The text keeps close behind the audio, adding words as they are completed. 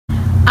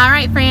All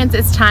right, friends,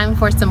 it's time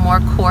for some more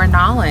core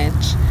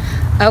knowledge.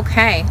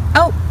 Okay.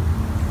 Oh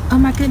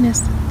my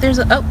goodness.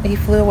 He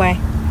flew away.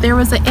 There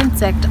was an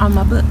insect on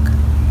my book.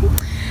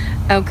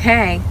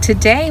 Okay,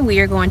 today we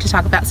are going to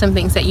talk about some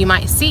things that you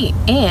might see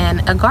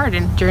in a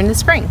garden during the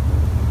spring.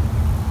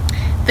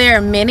 There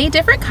are many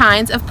different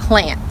kinds of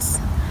plants.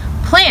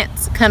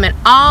 Plants come in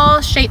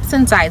all shapes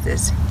and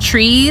sizes.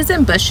 Trees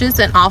and bushes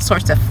and all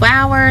sorts of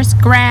flowers,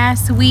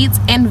 grass, weeds,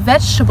 and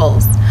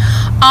vegetables.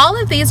 All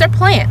of these are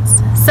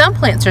plants. Some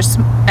plants are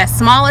as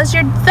small as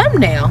your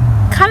thumbnail,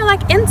 kind of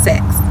like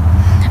insects.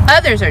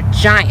 Others are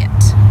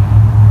giant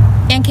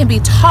and can be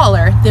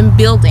taller than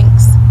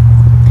buildings.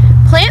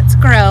 Plants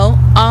grow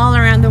all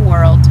around the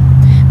world.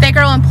 They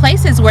grow in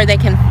places where they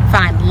can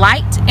find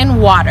light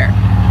and water.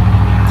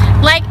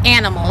 Like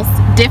animals,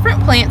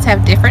 different plants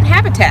have different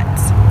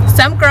habitats.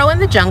 Some grow in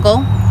the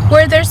jungle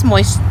where it's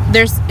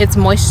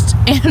moist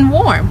and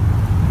warm.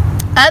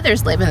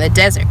 Others live in the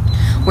desert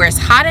where it's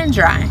hot and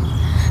dry.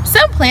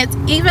 Some plants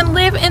even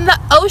live in the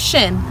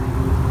ocean.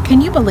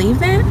 Can you believe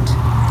that?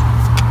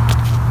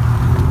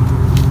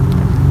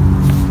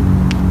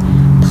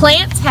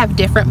 Plants have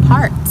different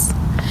parts.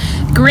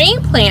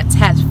 Green plants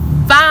have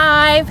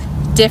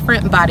 5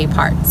 different body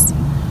parts: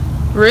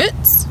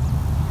 roots,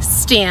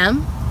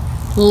 stem,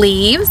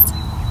 leaves,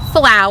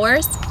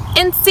 flowers,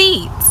 and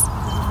seeds.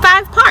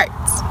 5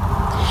 parts.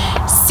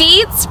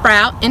 Seeds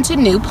sprout into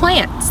new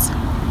plants.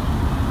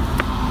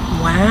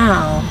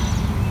 Wow.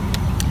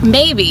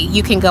 Maybe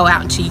you can go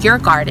out into your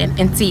garden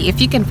and see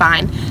if you can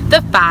find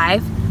the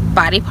 5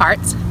 body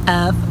parts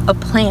of a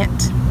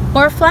plant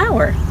or a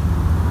flower.